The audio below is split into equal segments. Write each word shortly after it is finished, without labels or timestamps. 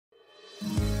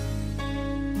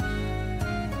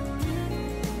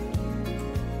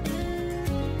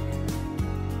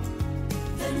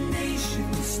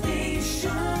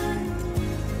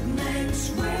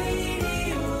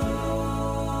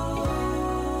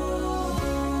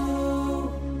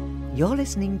You're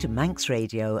listening to Manx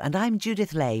Radio, and I'm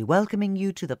Judith Lay, welcoming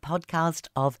you to the podcast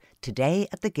of Today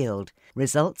at the Guild,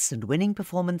 results and winning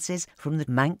performances from the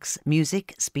Manx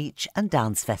Music, Speech and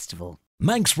Dance Festival.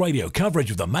 Manx Radio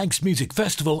coverage of the Manx Music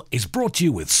Festival is brought to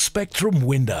you with Spectrum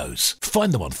Windows.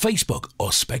 Find them on Facebook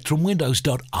or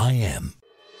spectrumwindows.im.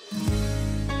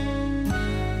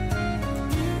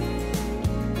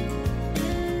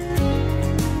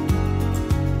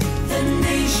 The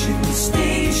Nation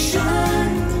Station,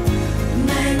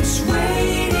 Manx Radio.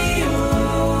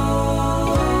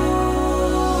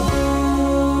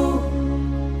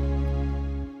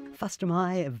 Faster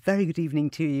Mai, a very good evening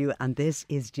to you, and this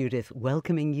is Judith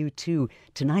welcoming you to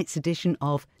tonight's edition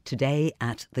of Today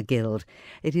at the Guild.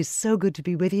 It is so good to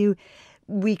be with you.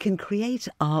 We can create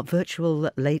our virtual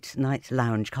late night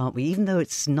lounge, can't we? Even though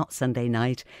it's not Sunday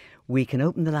night, we can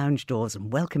open the lounge doors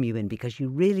and welcome you in, because you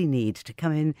really need to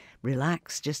come in,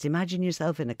 relax, just imagine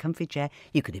yourself in a comfy chair.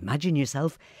 You could imagine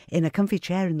yourself in a comfy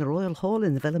chair in the Royal Hall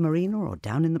in the Villa Marina, or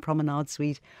down in the Promenade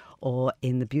Suite, or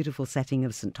in the beautiful setting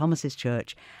of St Thomas's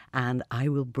Church, and I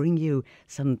will bring you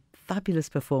some fabulous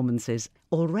performances.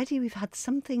 Already we've had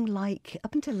something like,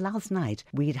 up until last night,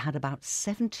 we'd had about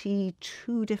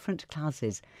 72 different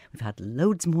classes. We've had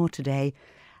loads more today,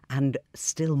 and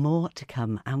still more to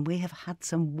come. And we have had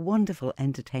some wonderful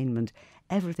entertainment,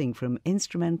 everything from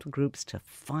instrumental groups to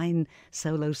fine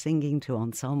solo singing to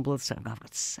ensembles. So I've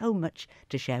got so much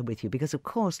to share with you, because of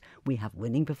course we have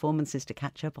winning performances to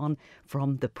catch up on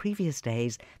from the previous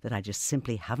days that I just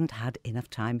simply haven't had enough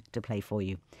time to play for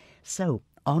you. So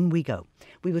on we go.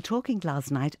 We were talking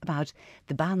last night about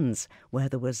the bands, where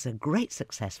there was a great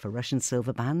success for Russian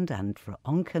Silver Band and for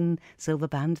Onken Silver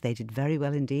Band. They did very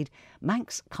well indeed.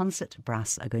 Manx Concert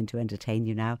Brass are going to entertain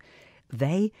you now.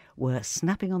 They were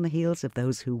snapping on the heels of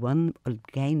those who won,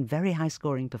 again, very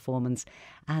high-scoring performance.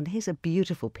 And here's a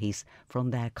beautiful piece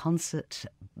from their concert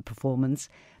performance.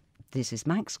 This is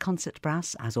Manx Concert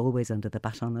Brass, as always under the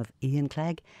baton of Ian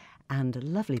Clegg, and a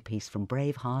lovely piece from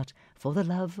Braveheart, For the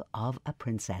Love of a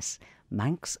Princess.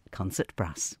 Manx Concert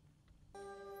Brass.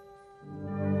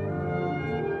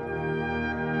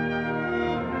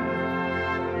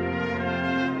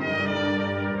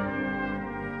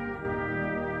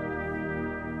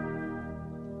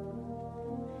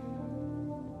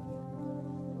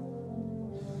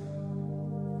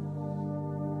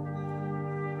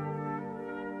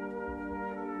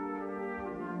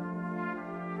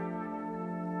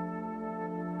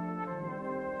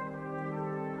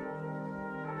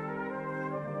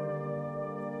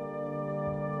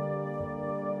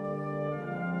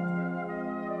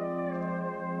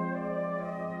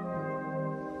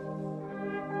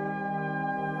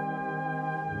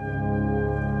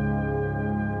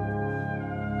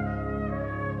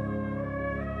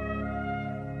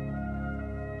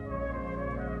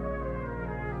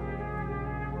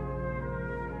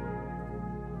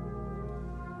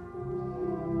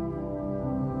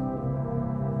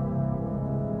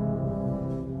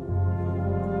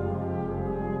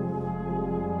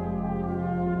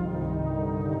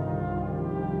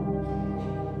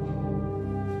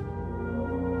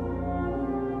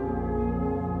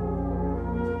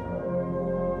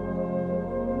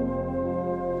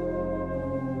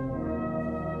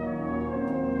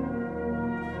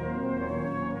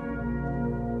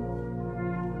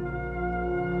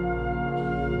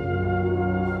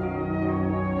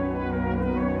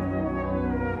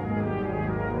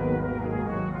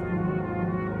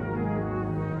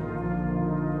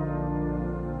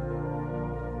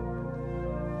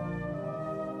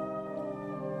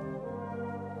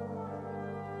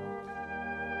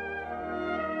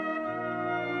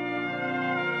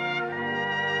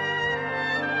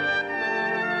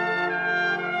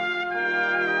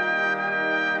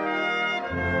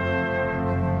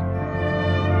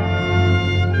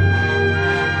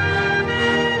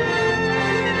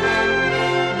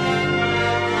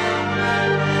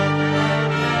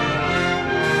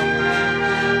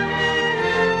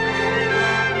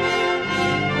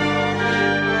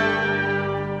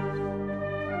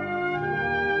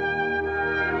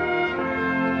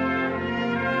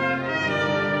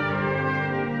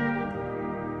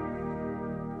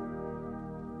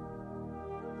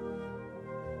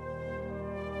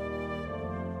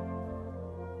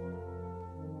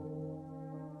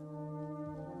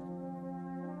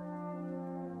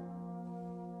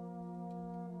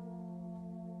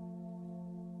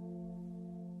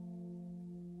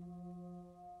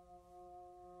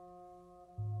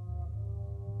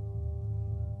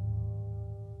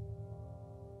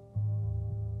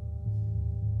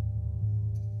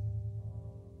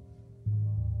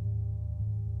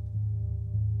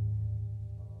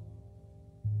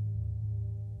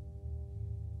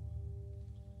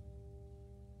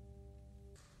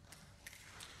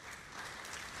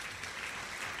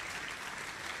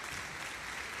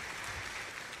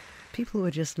 People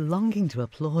were just longing to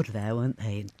applaud there, weren't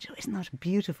they? Isn't that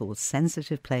beautiful,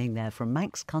 sensitive playing there from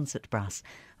Manx Concert Brass,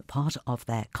 part of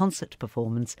their concert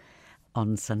performance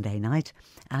on Sunday night.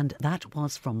 And that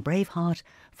was from Braveheart,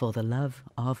 For the Love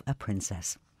of a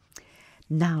Princess.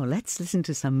 Now let's listen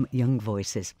to some young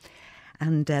voices.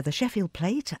 And the Sheffield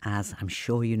Plate, as I'm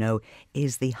sure you know,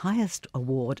 is the highest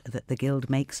award that the Guild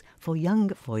makes for young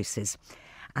voices.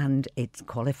 And the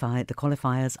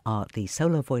qualifiers are the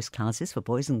solo voice classes for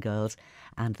boys and girls,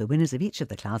 and the winners of each of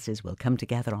the classes will come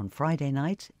together on Friday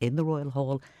night in the Royal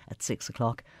Hall at 6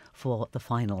 o'clock for the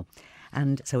final.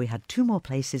 And so we had 2 more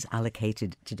places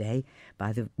allocated today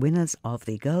by the winners of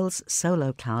the girls'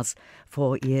 solo class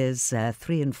for years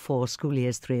 3 and 4, school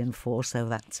years 3 and 4, so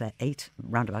that's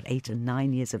round about 8 and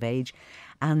 9 years of age.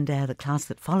 And the class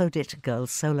that followed it,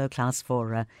 girls' solo class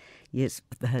for years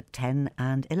 10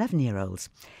 and 11-year-olds.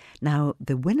 Now,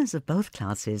 the winners of both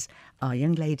classes are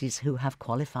young ladies who have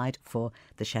qualified for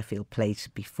the Sheffield Plate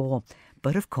before.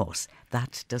 But of course,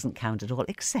 that doesn't count at all,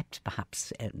 except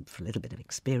perhaps for a little bit of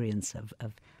experience of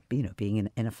being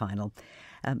in a final.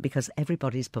 Because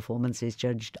everybody's performance is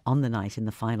judged on the night in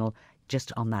the final,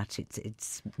 just on that.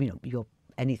 It's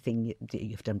anything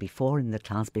you've done before in the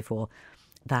class before,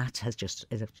 that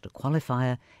is a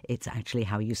qualifier. It's actually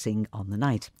how you sing on the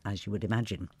night, as you would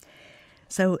imagine.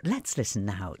 So let's listen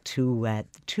now to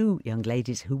 2 young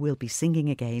ladies who will be singing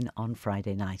again on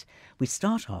Friday night. We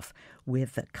start off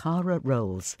with Cara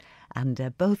Rowles,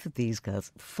 and both of these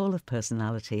girls full of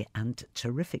personality and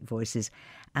terrific voices,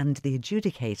 and the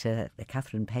adjudicator,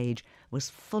 Catherine Page,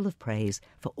 was full of praise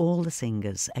for all the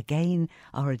singers. Again,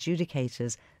 our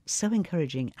adjudicators so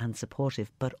encouraging and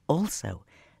supportive, but also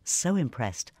so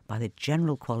impressed by the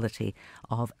general quality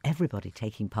of everybody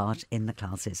taking part in the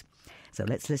classes. So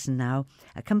let's listen now.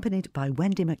 Accompanied by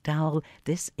Wendy McDowell,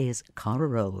 this is Cara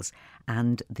Rowles,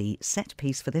 and the set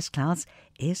piece for this class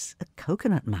is A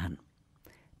Coconut Man.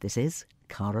 This is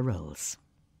Cara Rowles.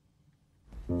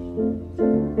 An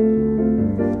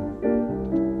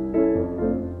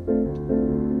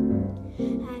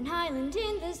island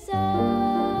in the sun,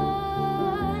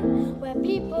 where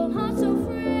people are so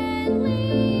friendly,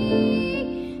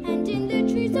 and in the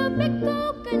trees are big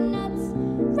coconuts,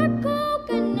 ripe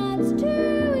coconuts to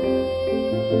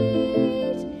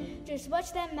eat. Just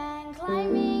watch that man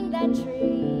climbing that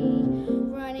tree,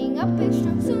 running up its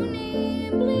trunk so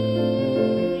nimbly,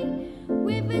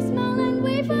 with a smile and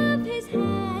wave of his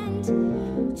hand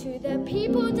to the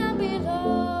people down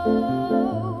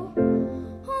below.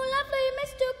 Oh, lovely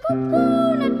Mr.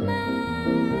 Coconut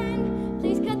Man,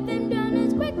 please cut them down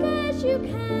as quick as you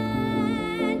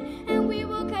can, and we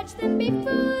will catch them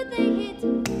before they hit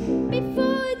the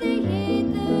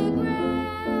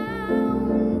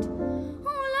ground.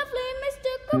 Oh, lovely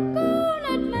Mr.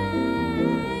 Coconut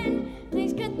Man,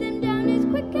 please cut them down as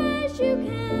quick as you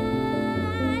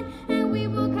can, and we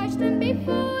will catch them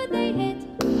before they hit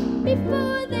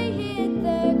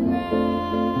the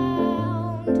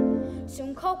ground.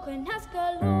 Soon coconuts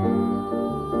galore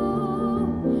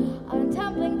are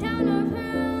tumbling down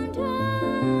around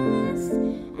us,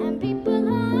 and people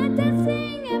are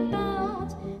dancing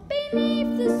about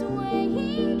beneath the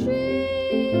swaying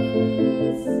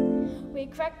trees. We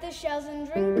crack the shells and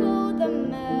drink all the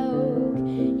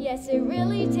milk. Yes, it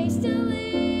really tastes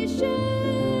delicious.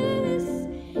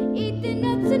 Eat the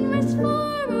nuts and rest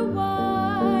for a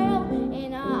while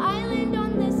in our island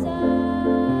on the sun.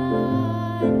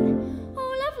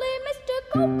 Oh, lovely Mr.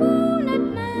 Coconut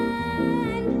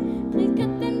Man, please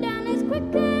cut them down as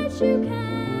quick as you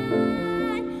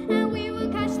can, and we will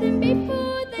catch them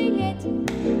before they hit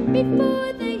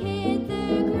the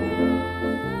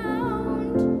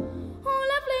ground. Oh,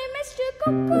 lovely Mr.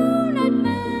 Coconut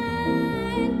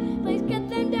Man, please cut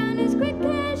them down as quick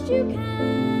as you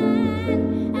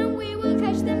can, and we will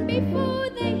catch them before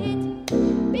they hit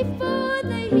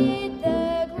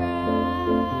the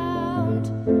ground.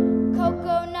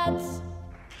 Coconuts.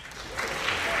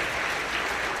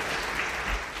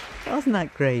 Wasn't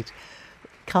that great?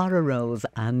 Cara Rowles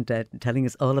and telling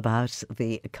us all about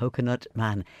the Coconut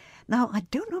Man. Now, I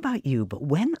don't know about you, but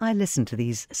when I listen to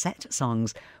these set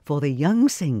songs for the young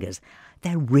singers,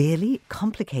 they're really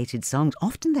complicated songs.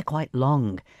 Often they're quite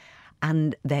long.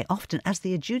 And they often, as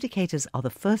the adjudicators are the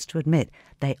first to admit,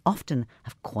 they often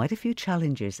have quite a few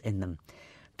challenges in them.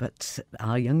 But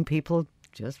our young people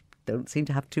just don't seem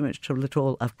to have too much trouble at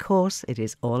all. Of course, it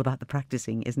is all about the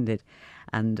practising, isn't it?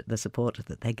 And the support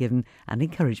that they're given and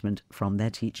encouragement from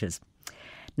their teachers.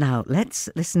 Now, let's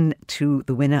listen to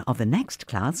the winner of the next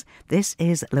class. This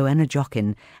is Lowenna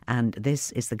Joughin, and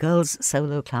this is the girls'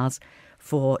 solo class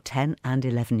for 10 and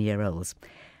 11-year-olds.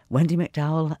 Wendy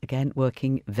McDowell, again,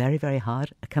 working very, very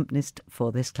hard, accompanist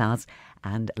for this class,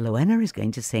 and Lowenna is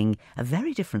going to sing a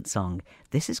very different song.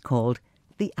 This is called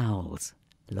The Owls.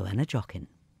 Lowenna Joughin.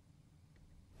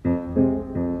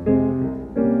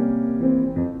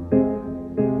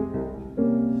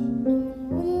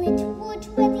 Moonlit wood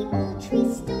where the old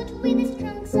tree stood with its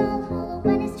trunks all hollow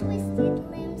and its twisted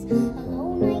limbs.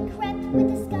 Alone I crept with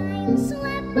the sky all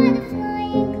swept by the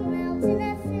flying clouds in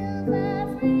their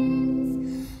silver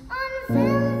rims. On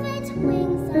velvet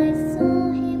wings I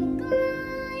saw him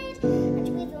glide, and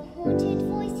with a haunted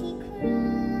voice he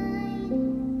cried,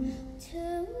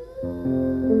 "Two,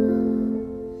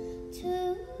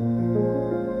 two,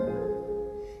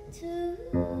 two."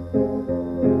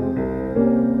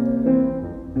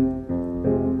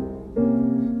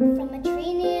 From a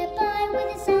tree nearby with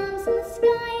his arms in the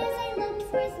sky as I looked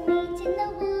for his mate in the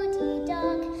woody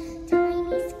dark.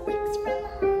 Tiny squeaks from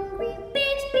hungry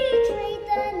beaks betrayed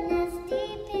the nest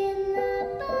deep in the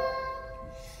bark.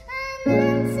 An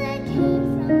answer came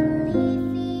from the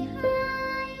leafy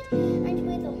hide, and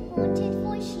with a haunted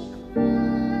voice she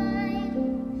cried,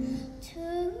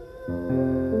 "Two,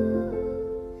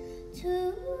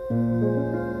 two,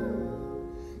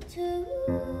 two."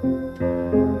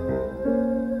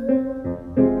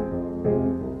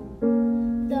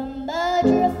 The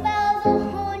murderer fell, the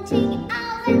haunting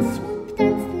owl, then swooped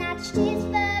and snatched his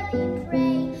very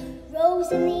prey.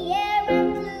 Rose in the air and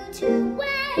flew to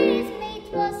where his mate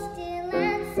was still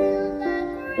and silver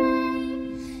grey.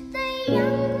 The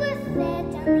young were fed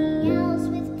and the owls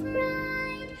with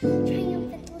pride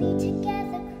triumphantly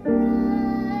together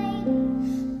cried,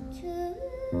 "Two,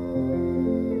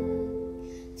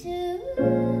 two,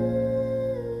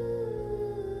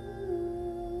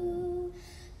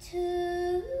 two."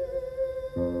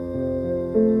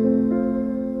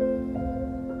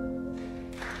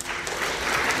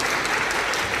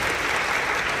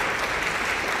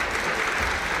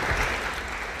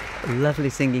 Lovely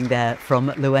singing there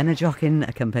from Lowenna Joughin,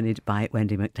 accompanied by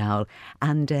Wendy McDowell.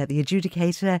 And the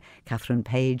adjudicator, Catherine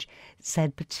Page,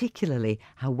 said particularly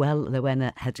how well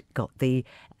Lowenna had got the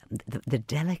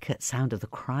delicate sound of the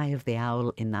cry of the owl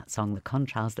in that song, the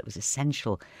contrast that was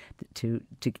essential to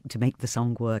make the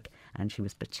song work, and she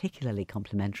was particularly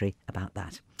complimentary about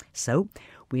that. So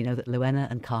we know that Lowenna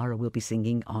and Cara will be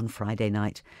singing on Friday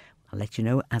night. I'll let you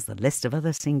know as the list of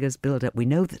other singers build up. We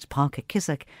know that Parker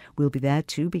Kissack will be there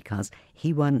too because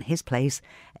he won his place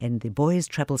in the boys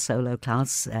treble solo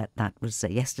class. That was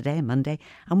yesterday, Monday.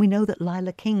 And we know that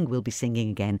Lila King will be singing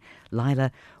again.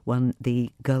 Lila won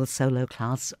the girls solo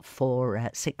class for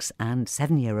 6 and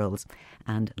 7-year-olds.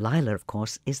 And Lila, of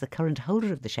course, is the current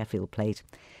holder of the Sheffield Plate.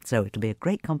 So it'll be a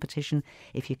great competition.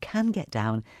 If you can get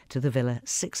down to the Villa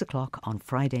 6 o'clock on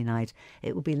Friday night,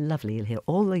 it will be lovely. You'll hear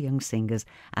all the young singers,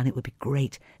 and it would be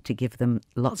great to give them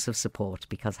lots of support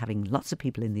because having lots of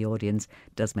people in the audience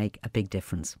does make a big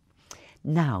difference.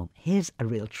 Now, here's a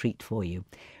real treat for you.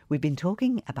 We've been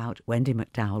talking about Wendy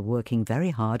McDowell working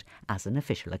very hard as an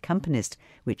official accompanist,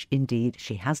 which indeed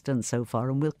she has done so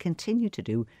far and will continue to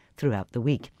do throughout the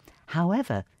week.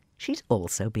 However, she's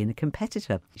also been a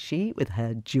competitor. She, with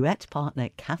her duet partner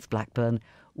Kath Blackburn,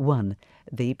 won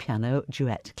the piano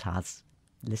duet class.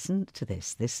 Listen to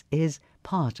this. This is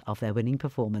part of their winning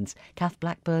performance. Kath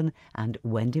Blackburn and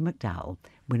Wendy McDowell,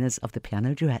 winners of the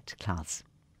piano duet class.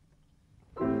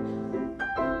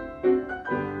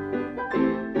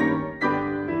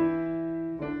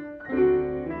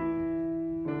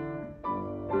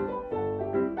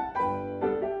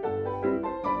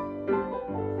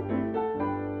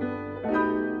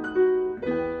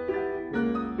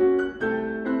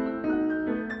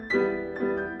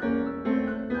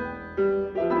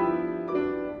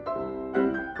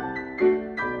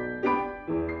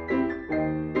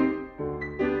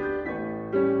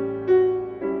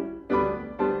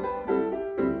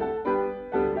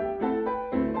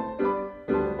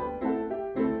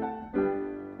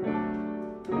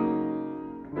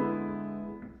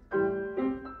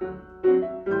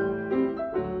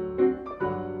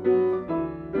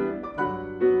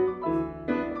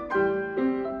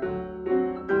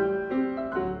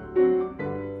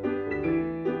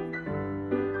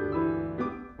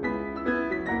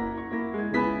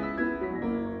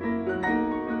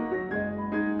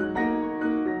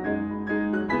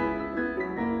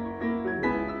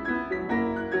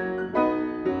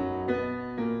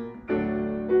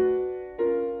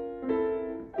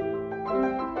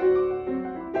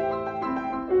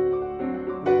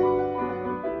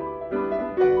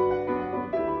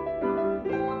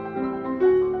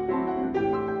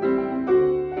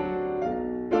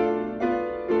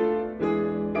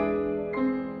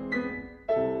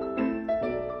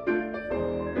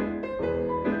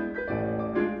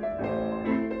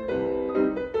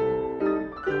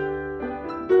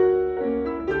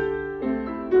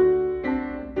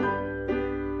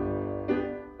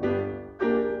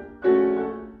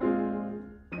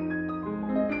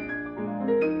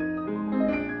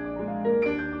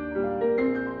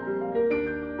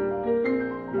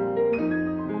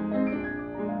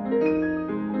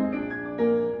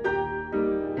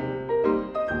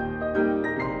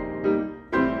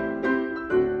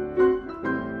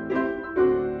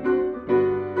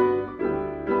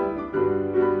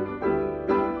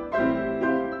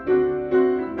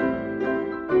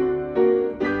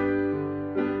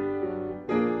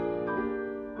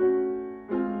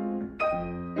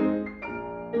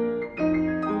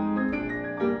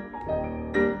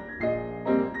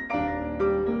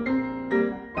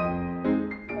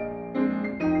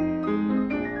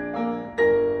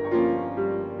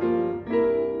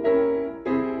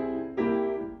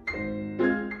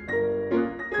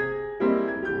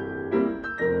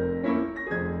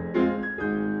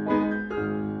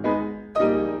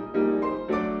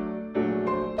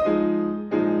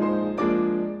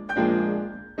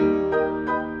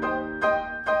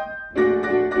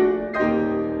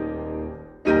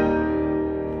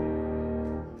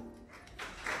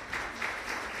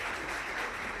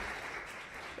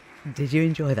 Did you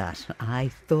enjoy that? I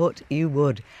thought you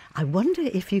would. I wonder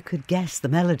if you could guess the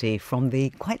melody from the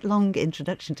quite long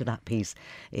introduction to that piece.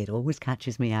 It always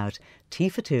catches me out. Tea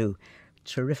for Two.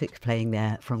 Terrific playing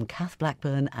there from Kath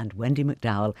Blackburn and Wendy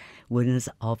McDowell, winners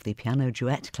of the piano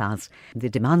duet class. The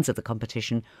demands of the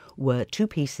competition were two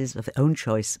pieces of their own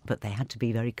choice, but they had to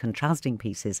be very contrasting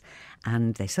pieces,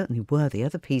 and they certainly were. The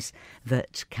other piece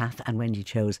that Kath and Wendy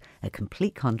chose, a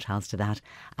complete contrast to that,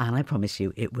 and I promise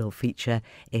you it will feature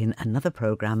in another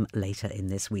programme later in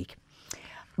this week.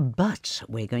 But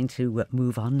we're going to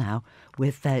move on now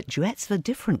with duets of a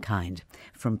different kind,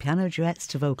 from piano duets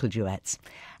to vocal duets.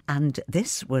 And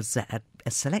this was a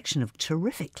selection of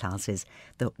terrific classes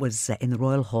that was in the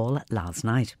Royal Hall last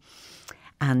night.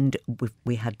 And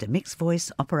we had mixed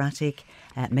voice, operatic,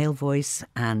 male voice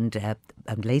and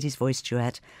ladies' voice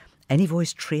duet, any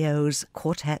voice trios,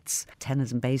 quartets,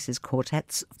 tenors and basses,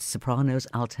 quartets, sopranos,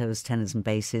 altos, tenors and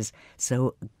basses.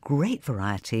 So great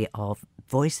variety of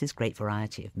voices, great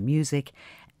variety of music.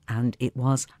 And it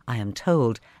was, I am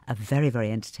told, a very, very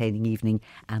entertaining evening.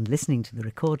 And listening to the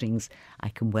recordings, I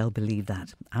can well believe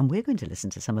that. And we're going to listen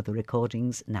to some of the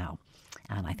recordings now.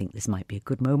 And I think this might be a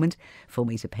good moment for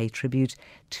me to pay tribute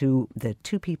to the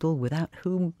two people without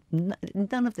whom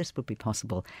none of this would be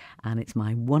possible. And it's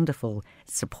my wonderful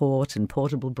support and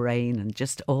portable brain and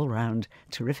just all-round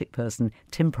terrific person,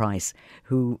 Tim Price,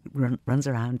 who runs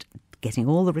around getting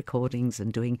all the recordings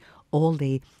and doing all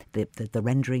the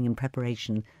rendering and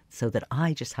preparation so that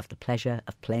I just have the pleasure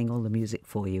of playing all the music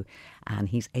for you. And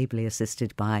he's ably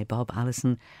assisted by Bob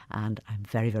Allison, and I'm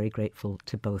very, very grateful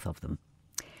to both of them.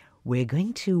 We're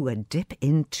going to dip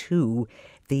into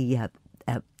the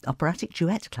operatic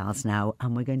duet class now,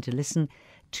 and we're going to listen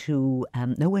to...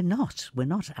 no, we're not. We're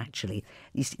not, actually.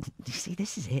 You see,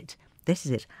 this is it. This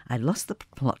is it. I lost the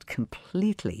plot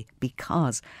completely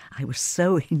because I was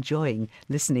so enjoying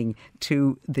listening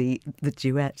to the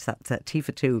duet, that Tea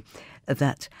for Two,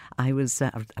 that I was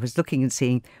looking and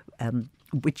seeing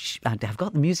which I've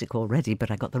got the music already,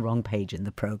 but I got the wrong page in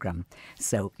the programme.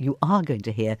 So you are going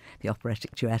to hear the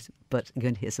operatic duet, but you're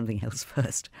going to hear something else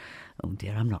first. Oh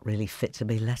dear, I'm not really fit to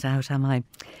be let out, am I?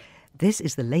 This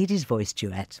is the ladies' voice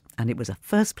duet, and it was a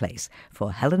first place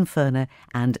for Helen Furner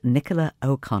and Nicola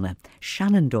O'Connor.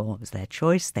 Shenandoah was their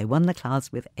choice. They won the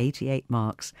class with 88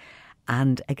 marks.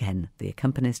 And again, the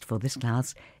accompanist for this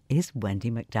class is Wendy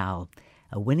McDowell.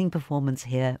 A winning performance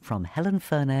here from Helen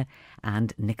Furner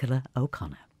and Nicola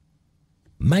O'Connor.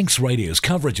 Manx Radio's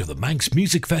coverage of the Manx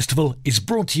Music Festival is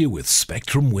brought to you with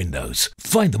Spectrum Windows.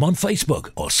 Find them on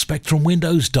Facebook or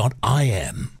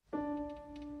spectrumwindows.im.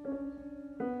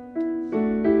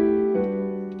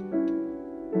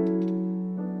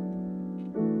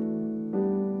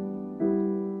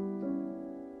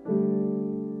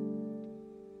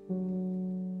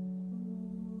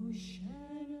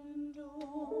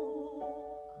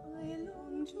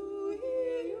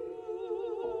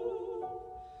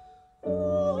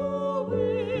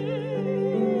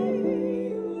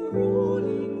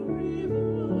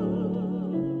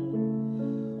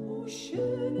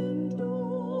 Shenandoah.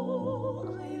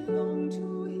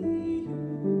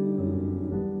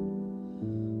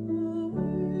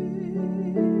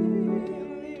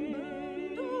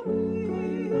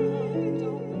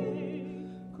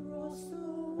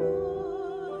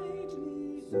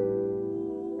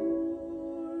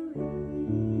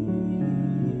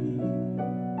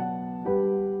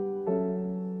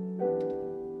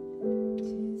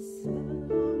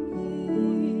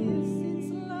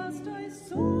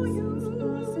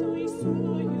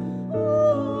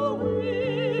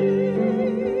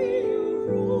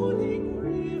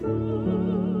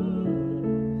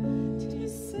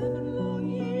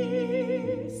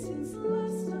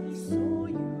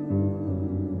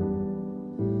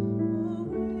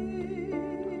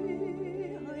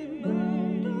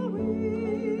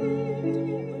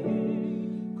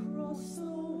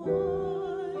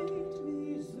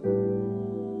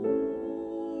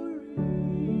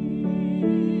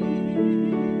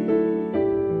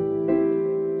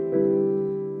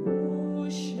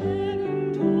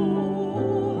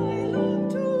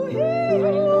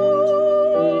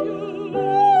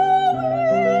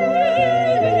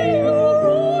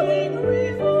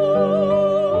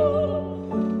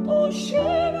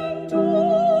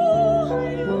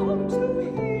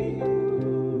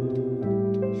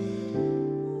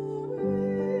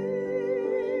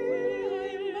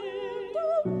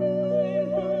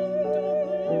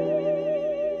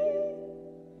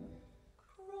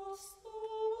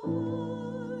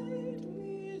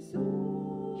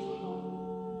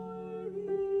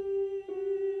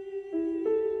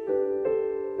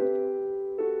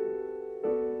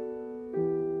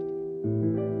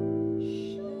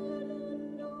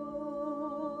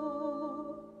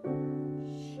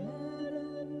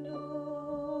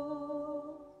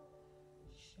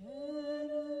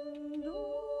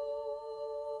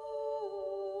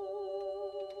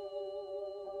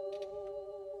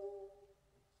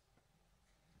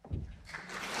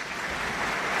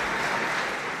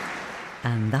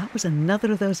 And that was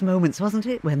another of those moments, wasn't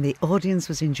it, when the audience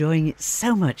was enjoying it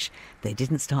so much they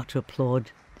didn't start to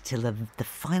applaud till the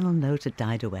final note had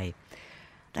died away.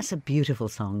 That's a beautiful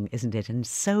song, isn't it? And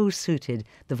so suited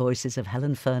the voices of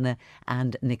Helen Furner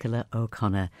and Nicola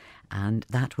O'Connor. And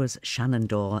that was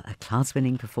Shenandoah, a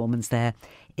class-winning performance there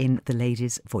in the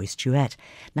ladies' voice duet.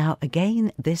 Now,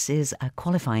 again, this is a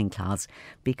qualifying class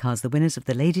because the winners of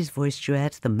the ladies' voice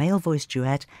duet, the male voice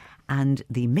duet and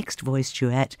the mixed voice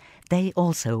duet, they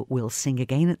also will sing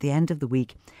again at the end of the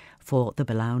week for the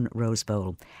Ballad Rose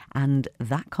Bowl. And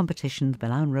that competition, the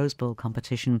Ballad Rose Bowl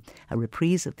competition, a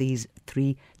reprise of these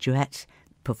three duet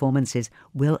performances,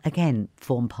 will again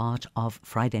form part of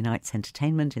Friday night's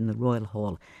entertainment in the Royal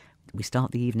Hall. We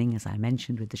start the evening, as I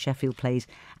mentioned, with the Sheffield plays,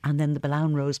 and then the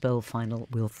Ballad Rose Bowl final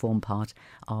will form part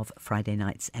of Friday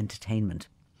night's entertainment.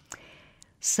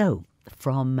 So,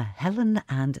 from Helen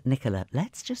and Nicola,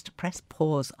 let's just press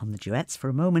pause on the duets for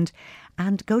a moment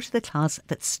and go to the class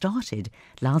that started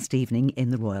last evening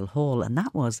in the Royal Hall, and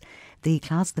that was the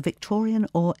class, the Victorian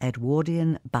or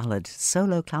Edwardian Ballad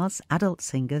solo class, adult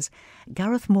singers.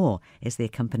 Gareth Moore is the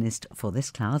accompanist for this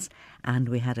class, and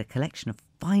we had a collection of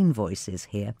fine voices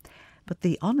here. But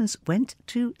the honours went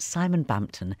to Simon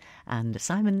Bampton, and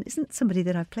Simon isn't somebody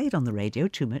that I've played on the radio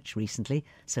too much recently,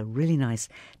 so really nice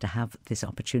to have this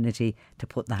opportunity to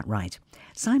put that right.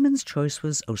 Simon's choice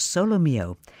was O Solo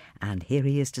Mio, and here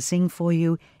he is to sing for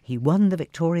you. He won the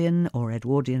Victorian or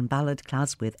Edwardian Ballad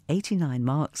class with 89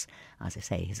 marks. As I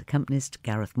say, his accompanist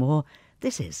Gareth Moore.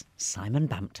 This is Simon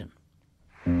Bampton.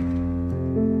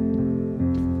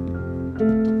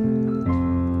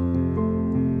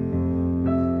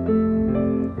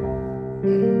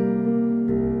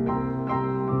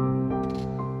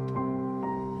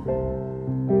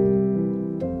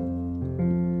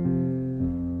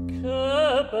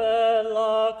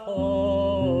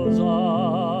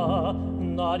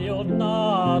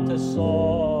 Giornate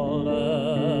sole,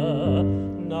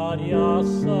 n'aria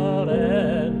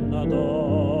serena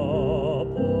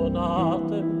dopo una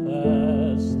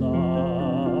tempesta,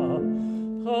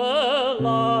 per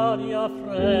l'aria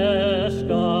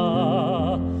fresca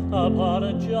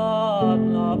appare già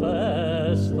una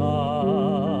vesta,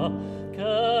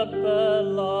 che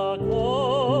bella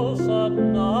cosa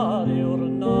una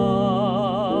giornate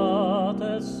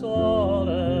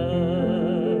sole.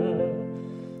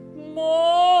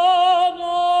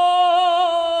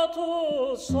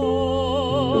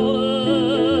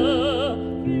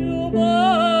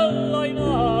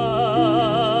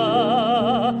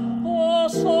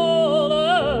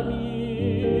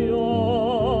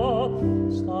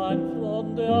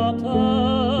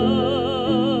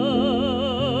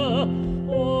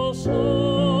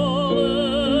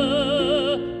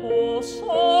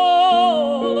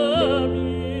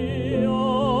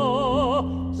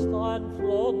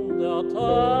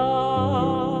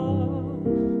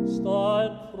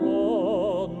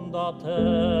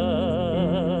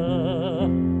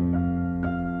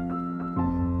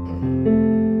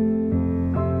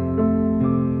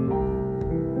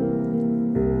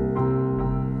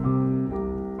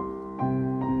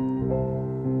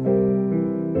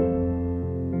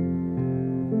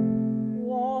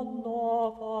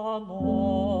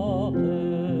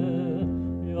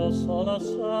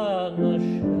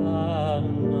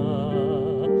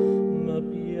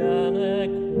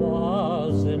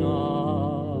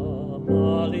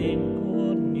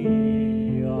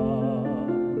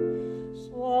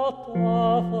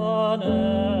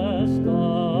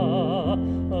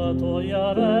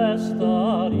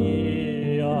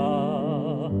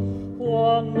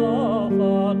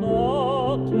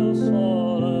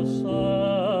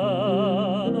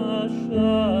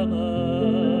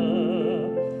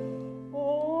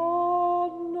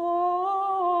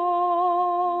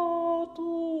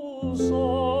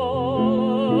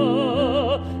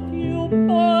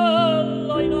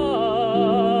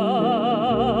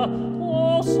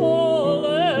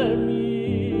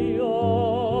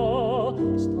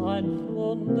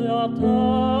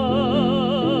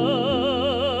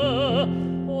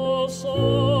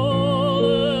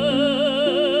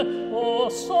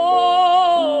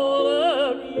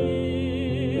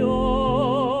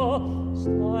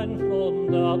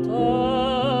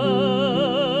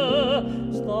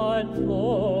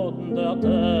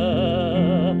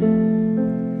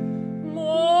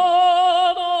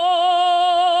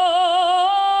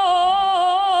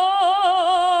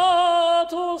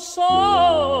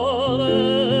 Sole,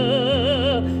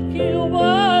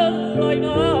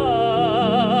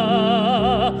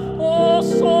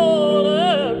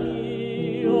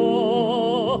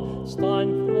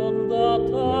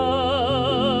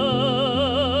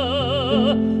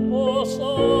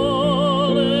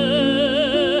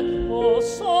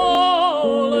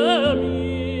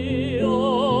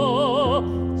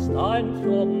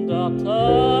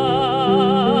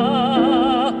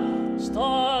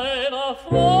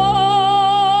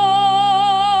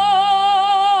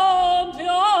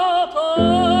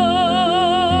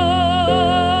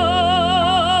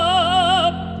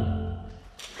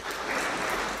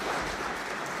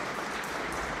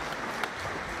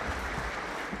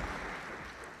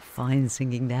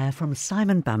 singing there from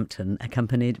Simon Bampton,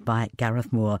 accompanied by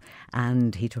Gareth Moore,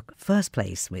 and he took first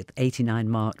place with 89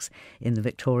 marks in the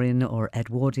Victorian or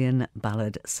Edwardian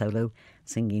Ballad solo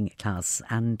singing class,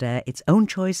 and its own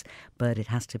choice, but it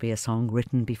has to be a song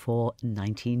written before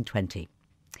 1920.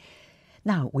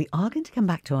 Now, we are going to come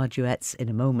back to our duets in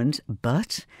a moment,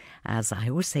 but as I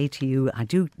always say to you, I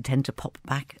do tend to pop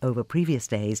back over previous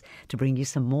days to bring you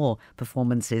some more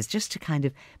performances, just to kind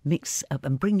of mix up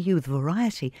and bring you the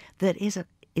variety that is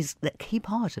the key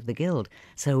part of the Guild.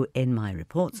 So in my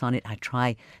reports on it, I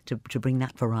try to bring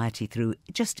that variety through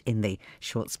just in the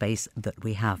short space that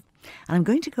we have. And I'm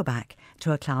going to go back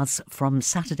to a class from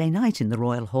Saturday night in the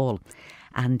Royal Hall.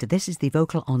 And this is the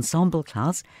vocal ensemble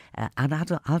class,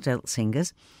 adult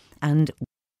singers. And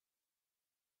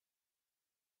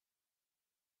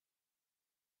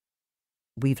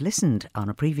we've listened on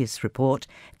a previous report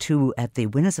to the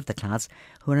winners of the class,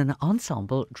 who are an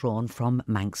ensemble drawn from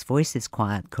Manx Voices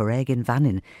Choir. Corrigan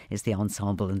Vannin is the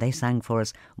ensemble, and they sang for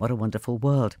us What a Wonderful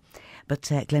World. But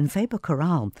Glenfaba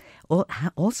Chorale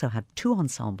also had two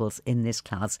ensembles in this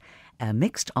class, a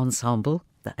mixed ensemble,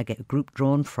 a group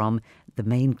drawn from the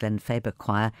main Glenfaba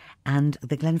choir, and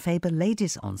the Glenfaba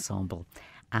Ladies Ensemble.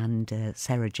 And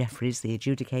Sarah Jeffries, the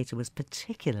adjudicator, was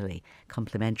particularly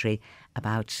complimentary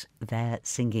about their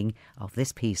singing of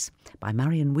this piece by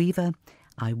Marion Weaver,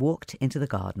 I Walked into the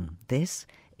Garden. This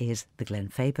is the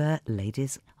Glenfaba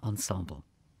Ladies Ensemble.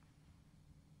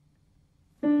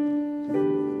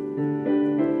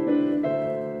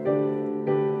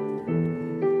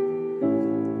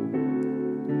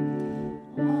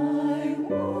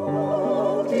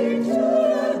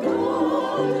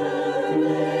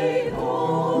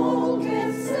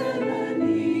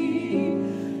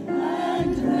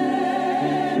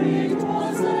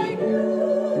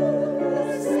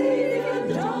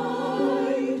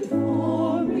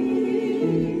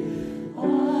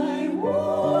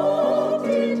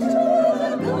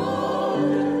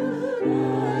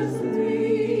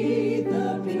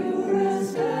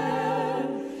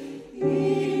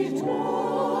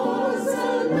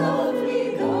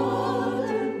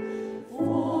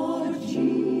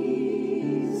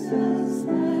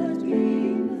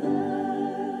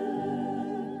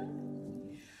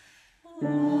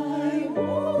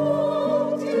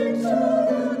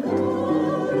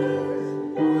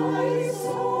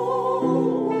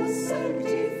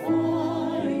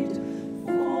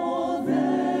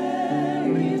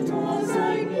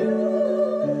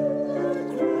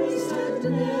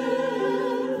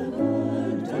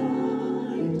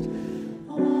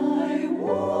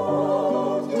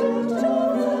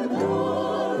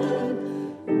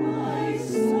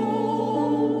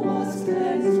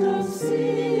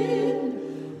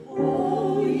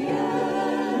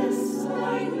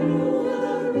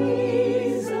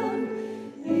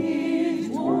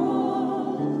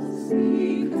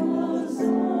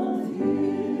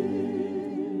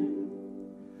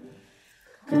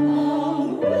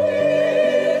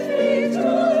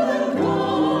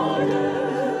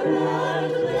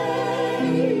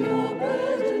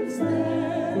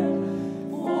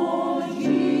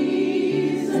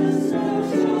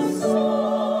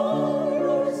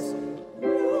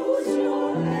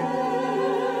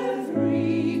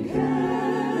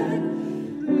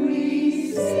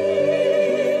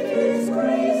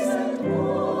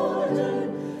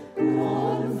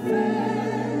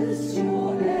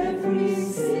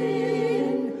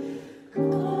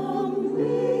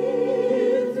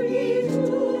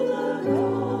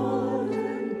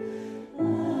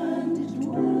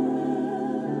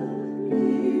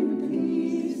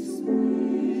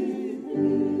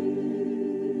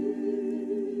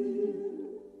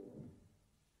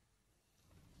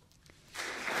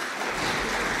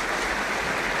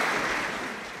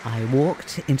 I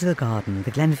Walked into the Garden,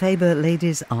 the Glenfaba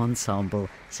Ladies Ensemble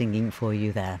singing for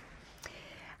you there.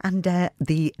 And I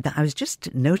was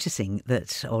just noticing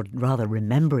that, or rather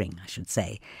remembering, I should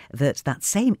say, that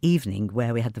same evening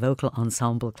where we had the vocal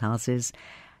ensemble classes,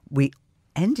 we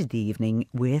ended the evening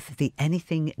with the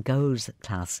Anything Goes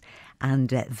class. And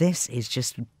this is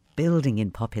just building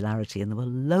in popularity, and there were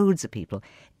loads of people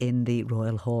in the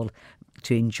Royal Hall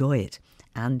to enjoy it.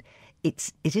 And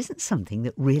it isn't something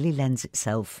that really lends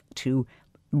itself to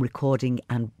recording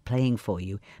and playing for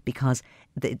you, because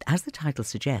as the title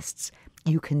suggests,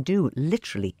 you can do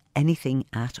literally anything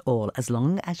at all as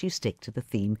long as you stick to the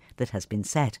theme that has been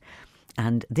set.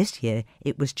 And this year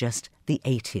it was just the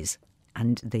 80s,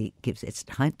 and it's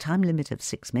a time limit of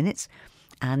 6 minutes.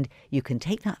 And you can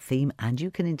take that theme and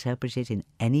you can interpret it in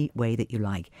any way that you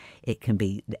like. It can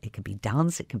be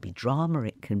dance, it can be drama,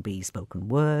 it can be spoken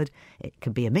word, it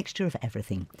can be a mixture of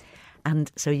everything.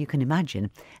 And so you can imagine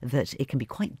that it can be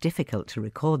quite difficult to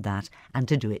record that and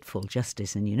to do it full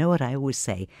justice. And you know what I always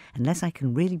say, unless I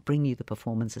can really bring you the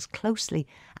performance as closely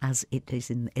as it is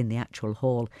in the actual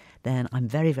hall, then I'm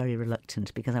very, very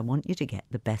reluctant, because I want you to get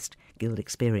the best Guild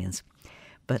experience.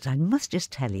 But I must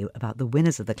just tell you about the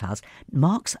winners of the class.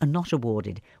 Marks are not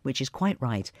awarded, which is quite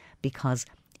right, because,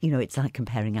 you know, it's like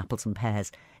comparing apples and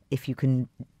pears. If you can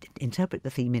interpret the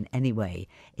theme in any way,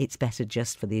 it's better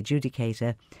just for the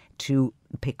adjudicator to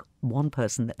pick one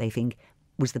person that they think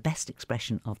was the best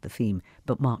expression of the theme.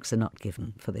 But marks are not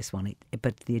given for this one.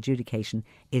 But the adjudication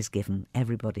is given.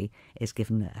 Everybody is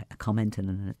given a comment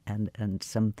and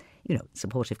some, you know,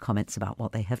 supportive comments about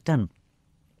what they have done.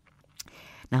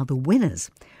 Now, the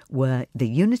winners were the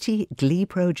Unity Glee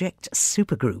Project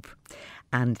Supergroup,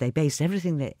 and they based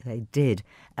everything that they did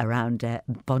around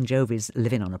Bon Jovi's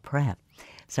Living on a Prayer.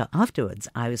 So afterwards,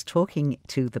 I was talking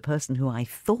to the person who I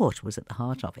thought was at the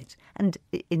heart of it, and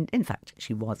in fact,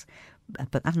 she was.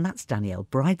 And that's Danielle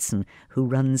Bridson, who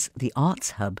runs the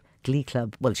Arts Hub Glee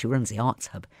Club. Well, she runs the Arts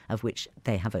Hub, of which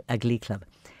they have a Glee Club.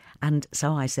 And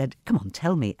so I said, come on,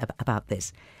 tell me about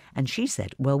this. And she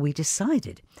said, well, we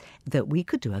decided that we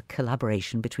could do a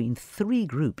collaboration between 3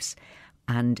 groups.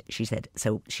 And she said,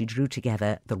 so she drew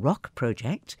together the Rock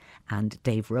Project, and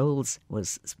Dave Rowles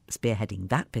was spearheading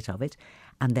that bit of it.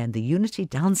 And then the Unity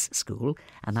Dance School,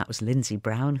 and that was Lindsay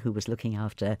Brown, who was looking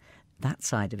after that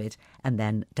side of it. And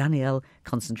then Danielle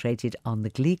concentrated on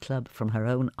the Glee Club from her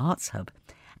own Arts Hub.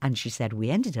 And she said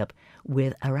we ended up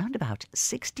with around about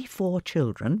 64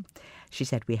 children. She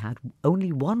said we had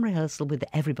only one rehearsal with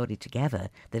everybody together.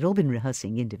 They'd all been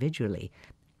rehearsing individually.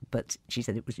 But she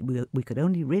said we could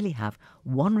only really have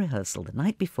one rehearsal the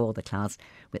night before the class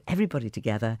with everybody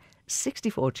together,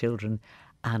 64 children.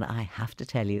 And I have to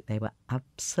tell you, they were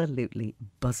absolutely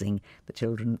buzzing, the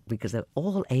children, because they're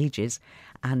all ages,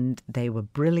 and they were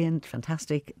brilliant,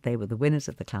 fantastic. They were the winners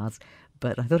of the class.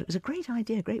 But I thought it was a great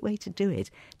idea, a great way to do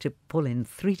it, to pull in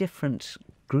 3 different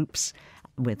groups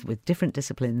with different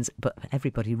disciplines, but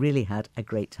everybody really had a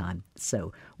great time.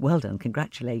 So well done.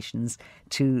 Congratulations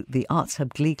to the Arts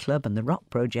Hub Glee Club and the Rock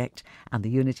Project and the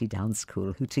Unity Dance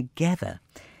School, who together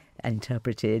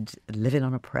interpreted Living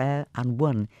on a Prayer and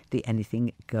won the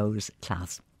Anything Goes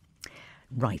class.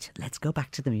 Right, let's go back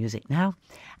to the music now.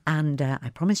 And I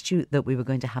promised you that we were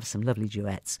going to have some lovely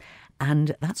duets,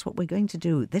 and that's what we're going to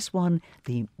do. This one,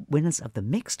 the winners of the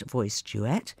mixed voice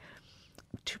duet,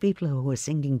 2 people who were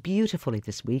singing beautifully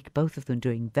this week, both of them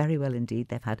doing very well indeed.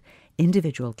 They've had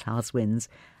individual class wins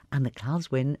and the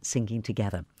class win singing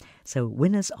together. So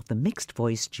winners of the mixed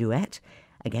voice duet,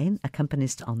 again,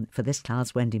 accompanist for this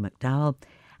class, Wendy McDowell,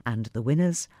 and the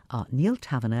winners are Neil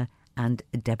Taverner and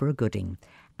Deborah Gooding,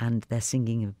 and they're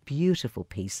singing a beautiful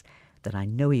piece that I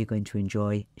know you're going to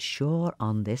enjoy, Sure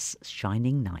on This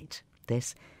Shining Night.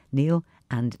 This, Neil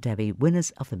and Debbie,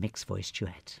 winners of the mixed voice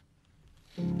duet.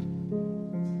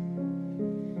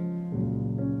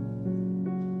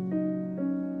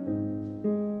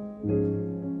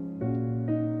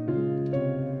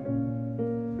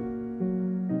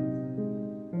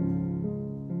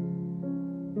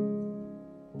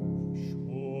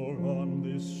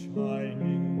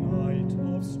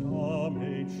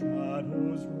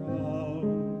 Shadows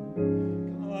round,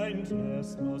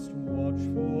 kindness must watch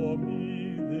for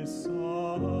me this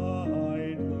side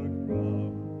the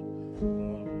ground.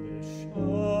 On this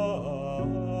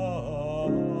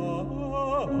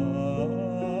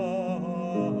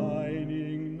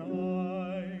shining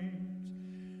night,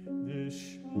 this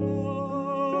shining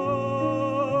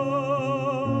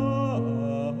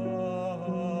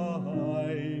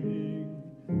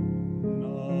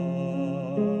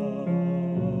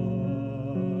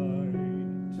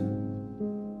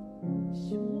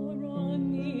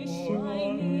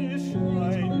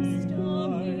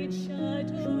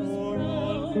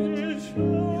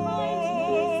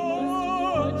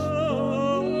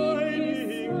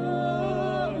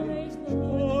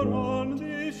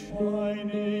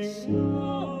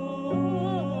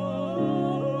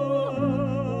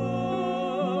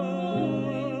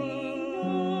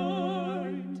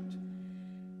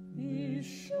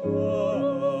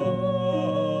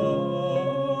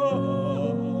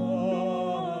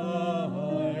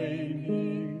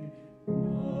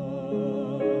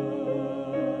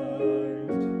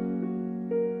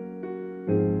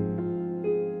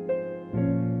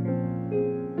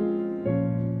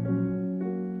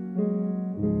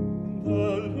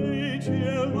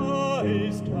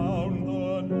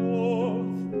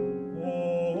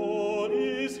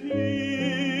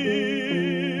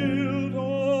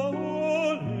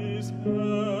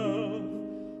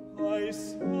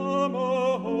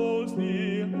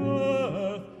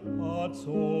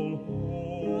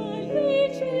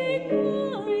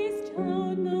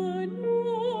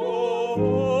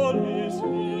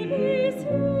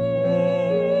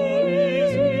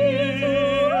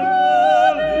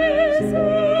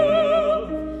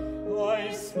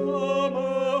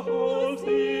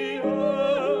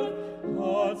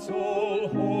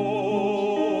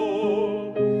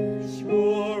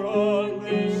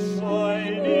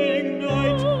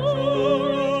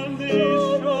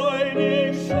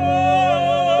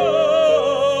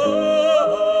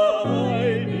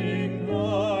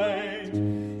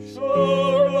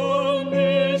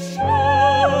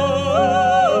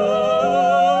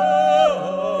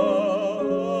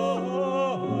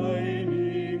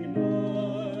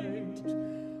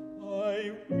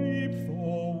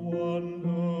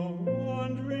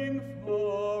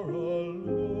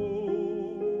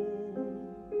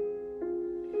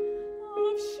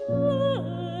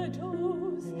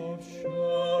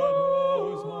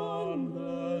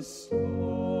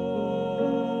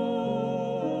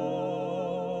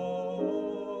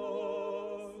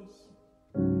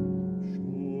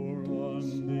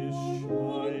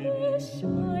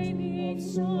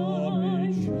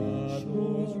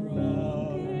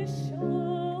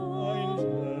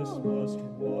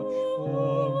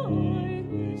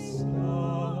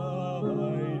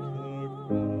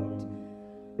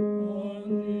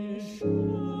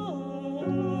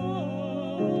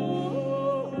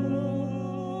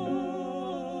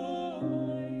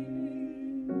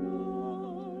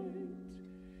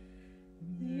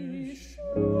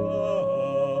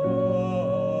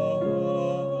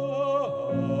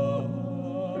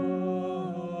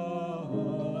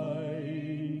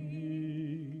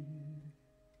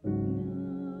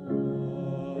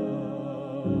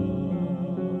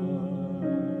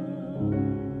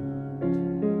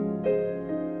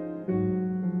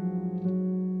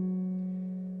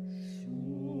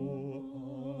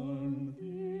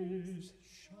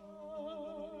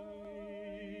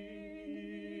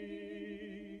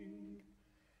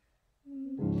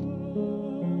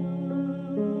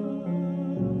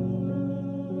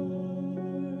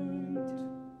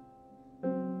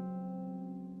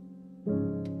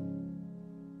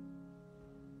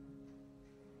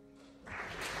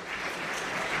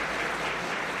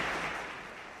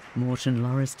Morten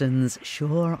Laurisden's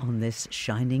Sure on This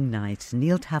Shining Night.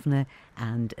 Neil Taverner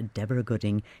and Deborah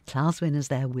Gooding, class winners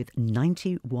there with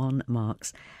 91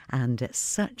 marks, and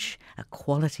such a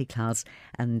quality class.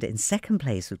 And in second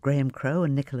place with Graham Crowe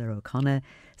and Nicola O'Connor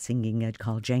singing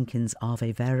Carl Jenkins'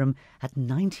 Ave Verum at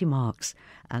 90 marks.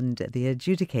 And the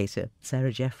adjudicator,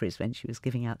 Sarah Jeffries, when she was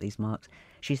giving out these marks,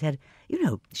 she said,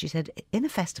 in a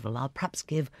festival I'll perhaps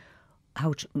give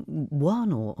out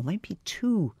one or maybe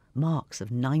two marks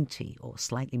of 90 or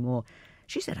slightly more.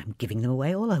 She said, I'm giving them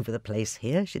away all over the place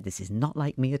here. This is not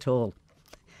like me at all.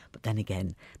 But then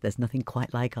again, there's nothing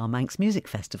quite like our Manx Music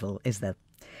Festival, is there?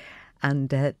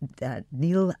 And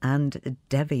Neil and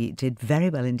Debbie did very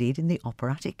well indeed in the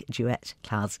Operatic Duet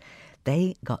class.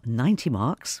 They got 90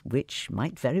 marks, which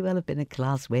might very well have been a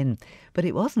class win, but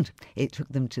it wasn't. It took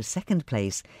them to second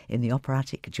place in the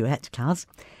Operatic Duet class.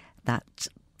 That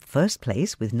first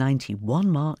place with 91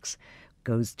 marks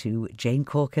goes to Jane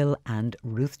Corkill and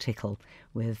Ruth Tickle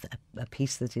with a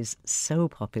piece that is so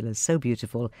popular, so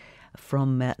beautiful,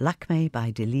 from Lakme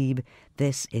by Delibes.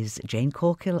 This is Jane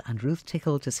Corkill and Ruth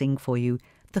Tickle to sing for you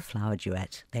the Flower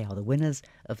Duet. They are the winners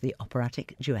of the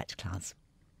Operatic Duet class.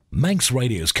 Manx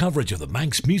Radio's coverage of the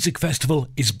Manx Music Festival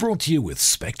is brought to you with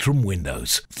Spectrum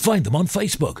Windows. Find them on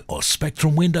Facebook or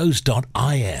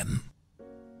spectrumwindows.im.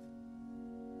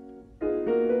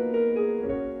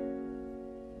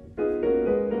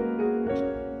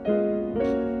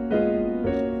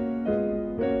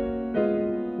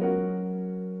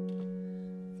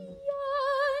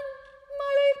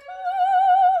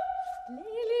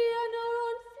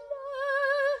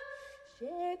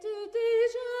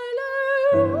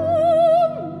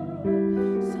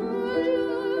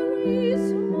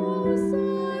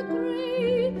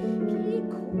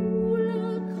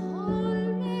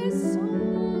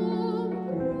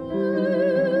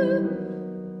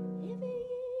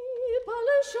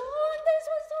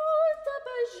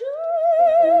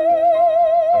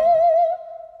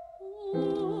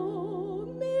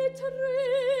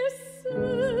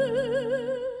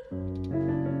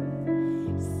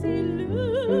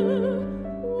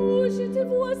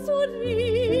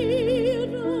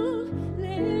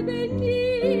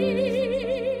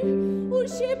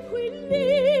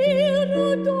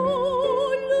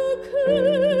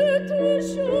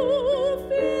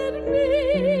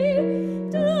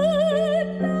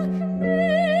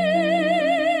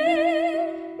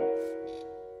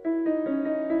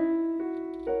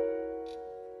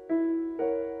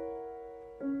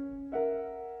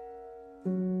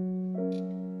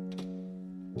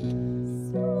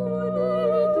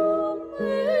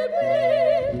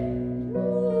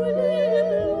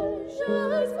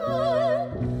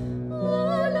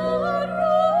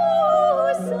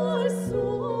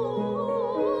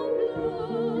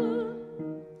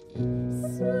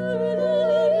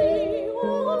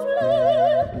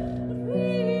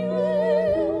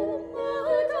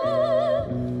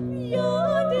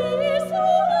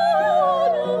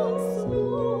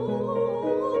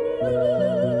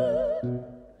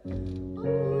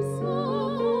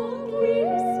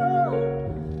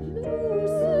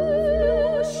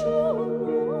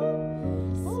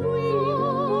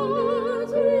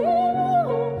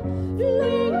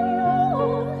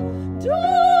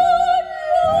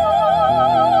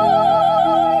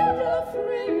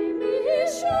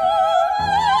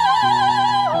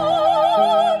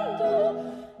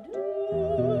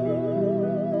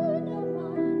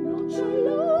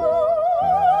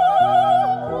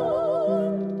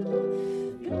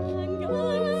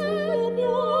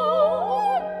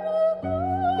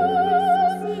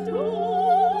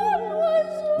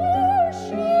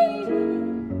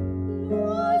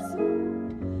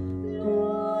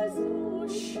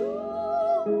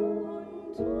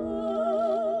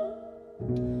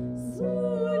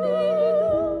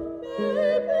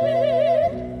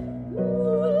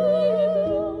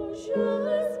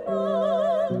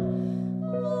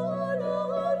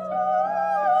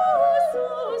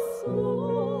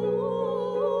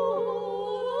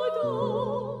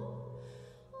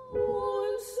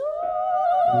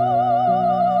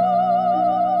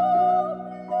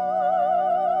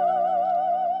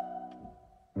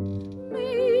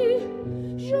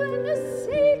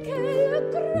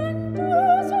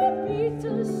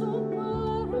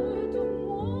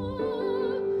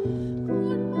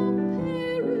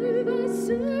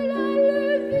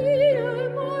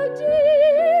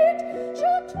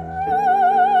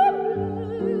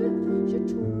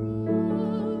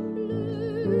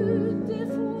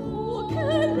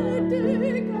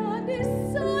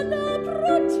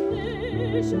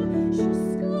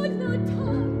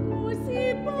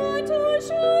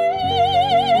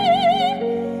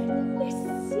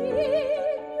 Let's see.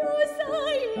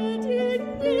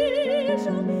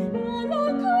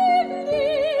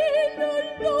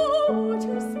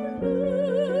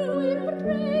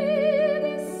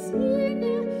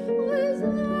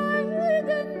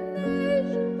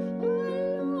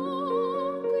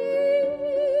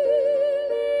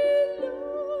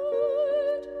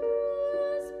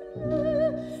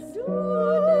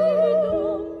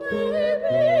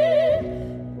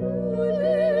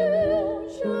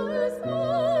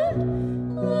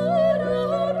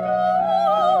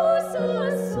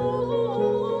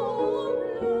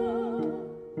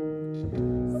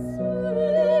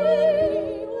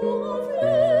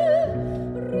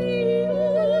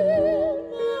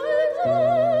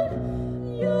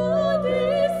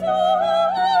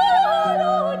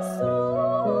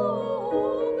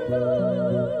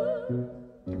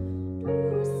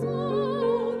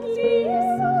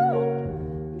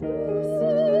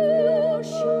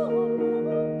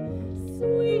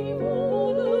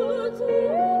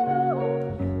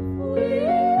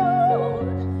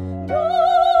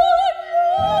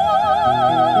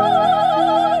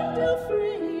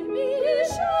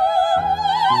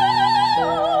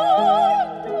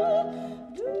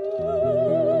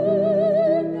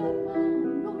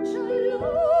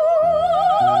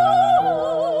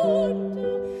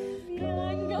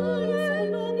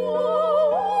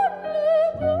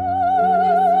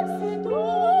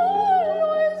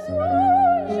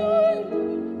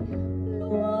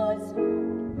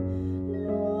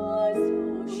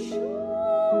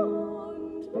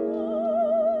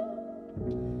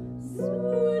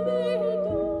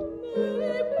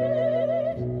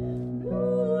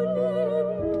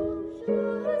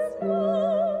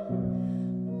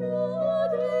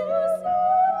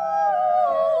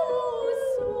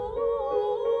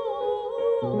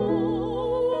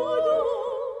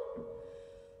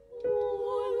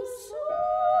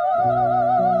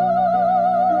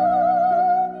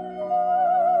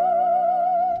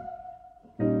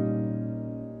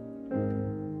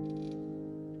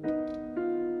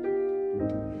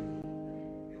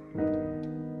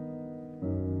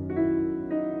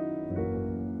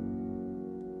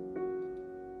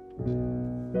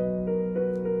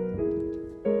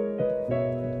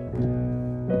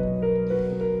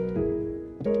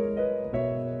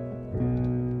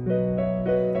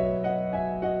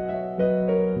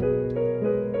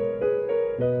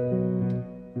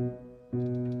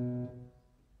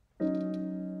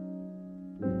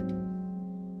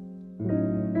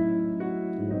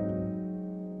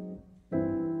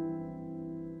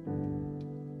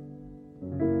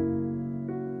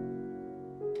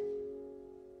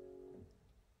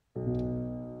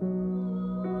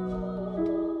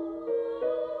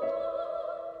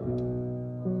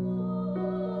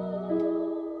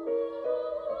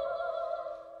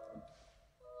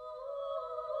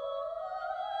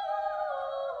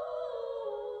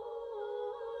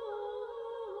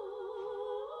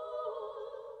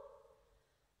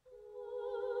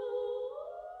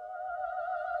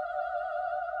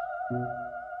 And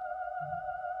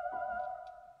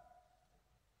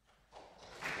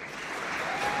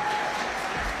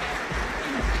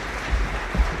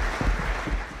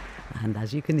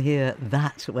as you can hear,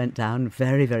 that went down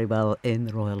very, very well in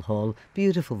the Royal Hall.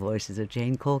 Beautiful voices of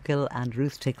Jane Corkill and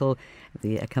Ruth Tickle.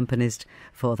 The accompanist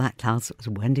for that class was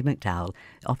Wendy McDowell,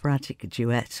 Operatic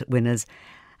Duet winners.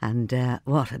 And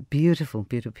what a beautiful,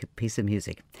 beautiful piece of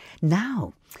music.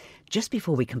 Now, just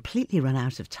before we completely run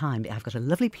out of time, I've got a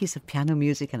lovely piece of piano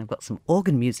music and I've got some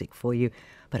organ music for you.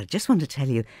 But I just want to tell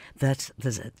you that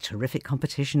there's a terrific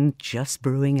competition just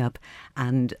brewing up,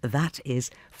 and that is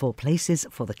for places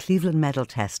for the Cleveland Medal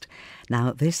Test.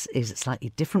 Now, this is a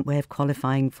slightly different way of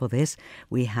qualifying for this.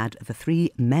 We had the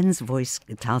 3 men's voice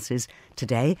classes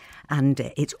today, and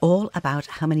it's all about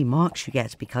how many marks you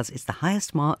get, because it's the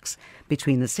highest marks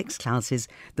between the 6 classes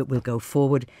that will go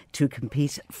forward to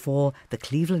compete for the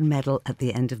Cleveland Medal at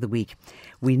the end of the week.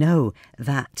 We know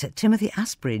that Timothy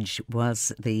Asbridge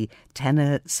was the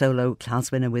tenor solo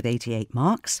class winner with 88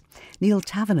 marks. Neil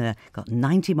Taverner got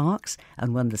 90 marks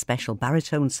and won the special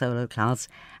baritone solo class.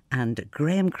 And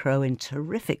Graham Crowe, in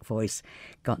terrific voice,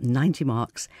 got 90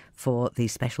 marks for the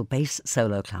special bass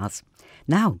solo class.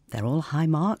 Now, they're all high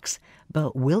marks,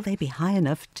 but will they be high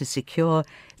enough to secure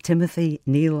Timothy,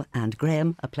 Neil and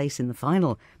Graham a place in the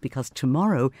final? Because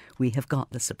tomorrow we have got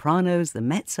the sopranos, the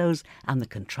mezzos and the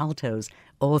contraltos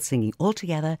all singing.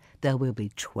 Altogether, there will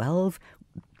be 12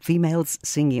 females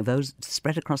singing, those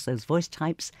spread across those voice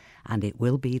types, and it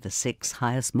will be the 6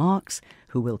 highest marks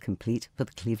who will compete for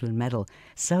the Cleveland Medal.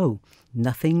 So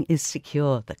nothing is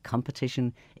secure. The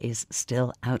competition is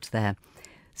still out there.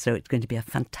 So it's going to be a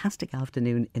fantastic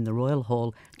afternoon in the Royal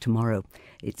Hall tomorrow.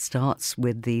 It starts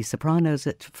with the sopranos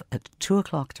at 2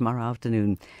 o'clock tomorrow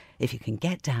afternoon. If you can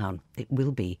get down, it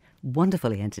will be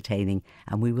wonderfully entertaining,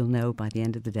 and we will know by the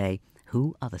end of the day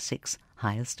who are the 6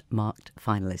 highest marked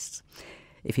finalists.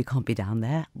 If you can't be down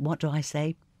there, what do I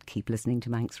say? Keep listening to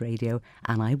Manx Radio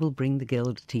and I will bring the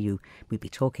Guild to you. We'll be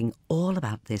talking all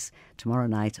about this tomorrow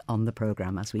night on the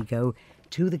programme as we go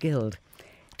to the Guild.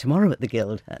 Tomorrow at the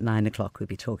Guild at 9 o'clock we'll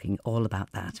be talking all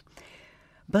about that.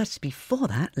 But before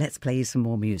that, let's play you some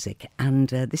more music. And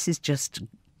this is just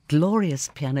glorious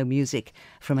piano music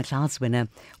from a class winner,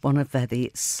 one of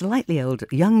the slightly older,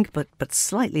 young but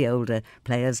slightly older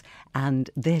players, and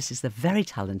this is the very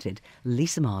talented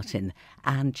Lisa Martin,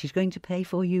 and she's going to play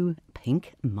for you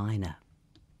Pink Minor.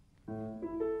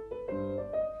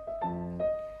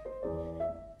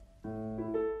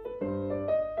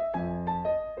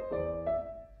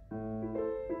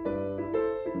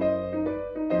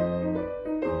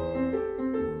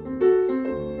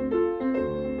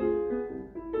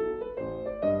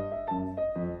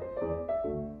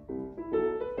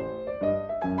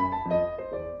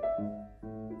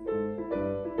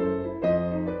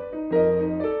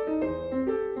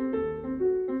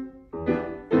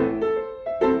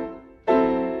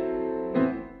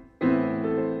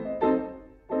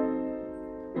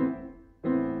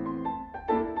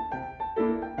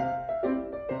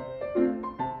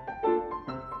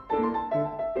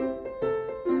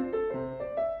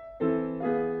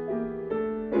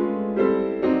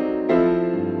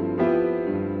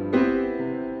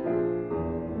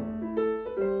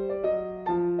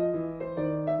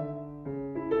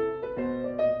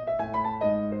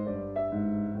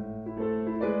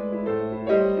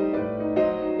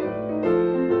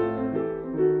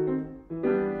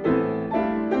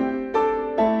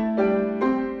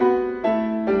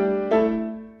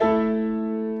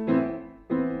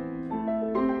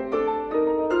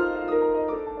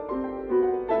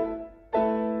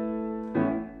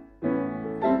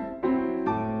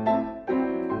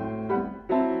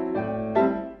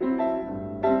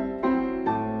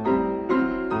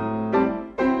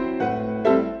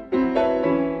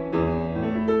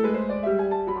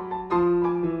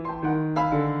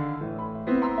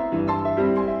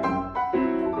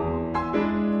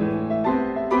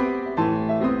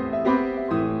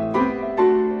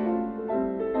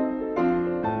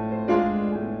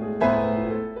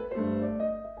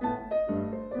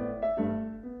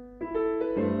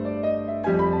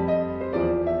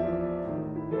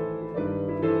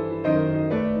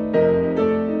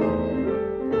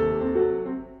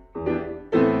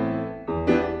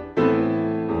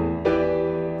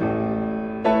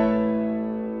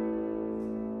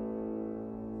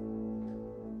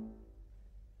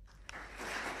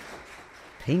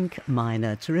 Pink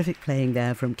Minor. Terrific playing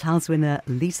there from class winner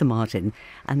Lisa Martin.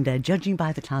 And judging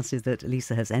by the classes that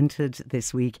Lisa has entered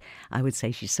this week, I would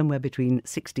say she's somewhere between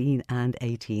 16 and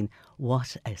 18.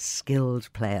 What a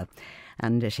skilled player.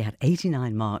 And she had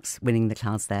 89 marks winning the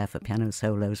class there for piano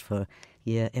solos for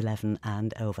year 11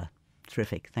 and over.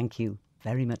 Terrific. Thank you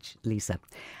very much, Lisa.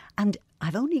 And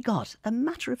I've only got a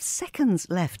matter of seconds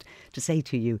left to say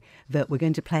to you that we're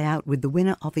going to play out with the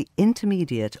winner of the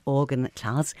intermediate organ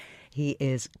class. He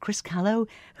is Chris Callow,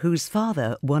 whose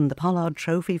father won the Pollard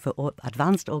Trophy for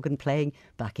advanced organ playing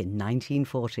back in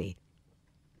 1940.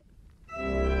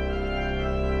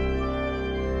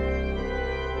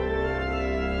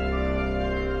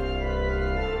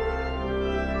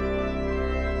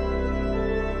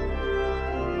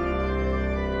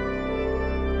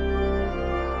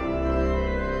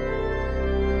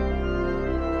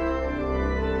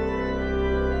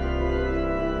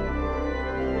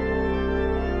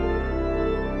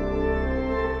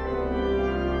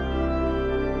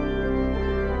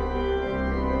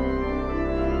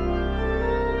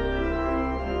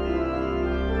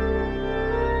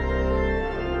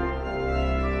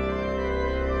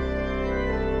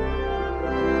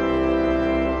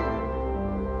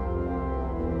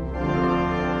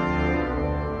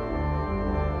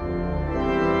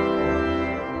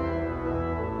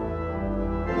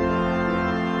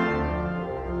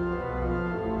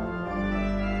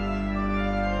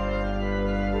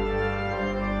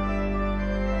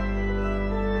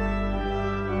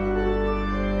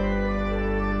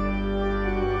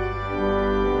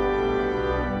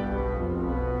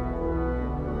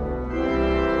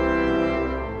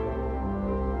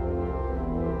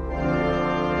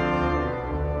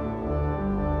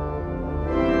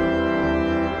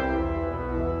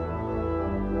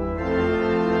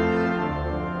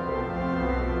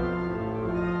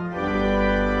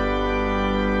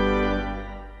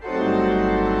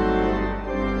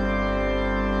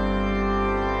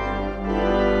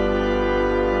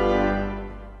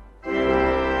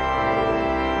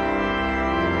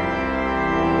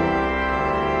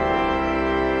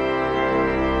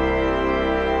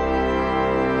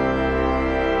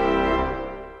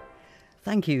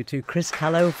 Thank you to Chris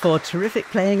Callow for terrific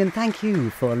playing, and thank you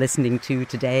for listening to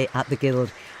Today at the Guild.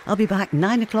 I'll be back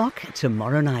 9 o'clock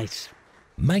tomorrow night.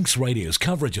 Manx Radio's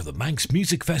coverage of the Manx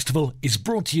Music Festival is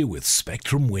brought to you with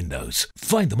Spectrum Windows.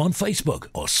 Find them on Facebook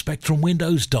or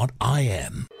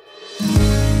spectrumwindows.im.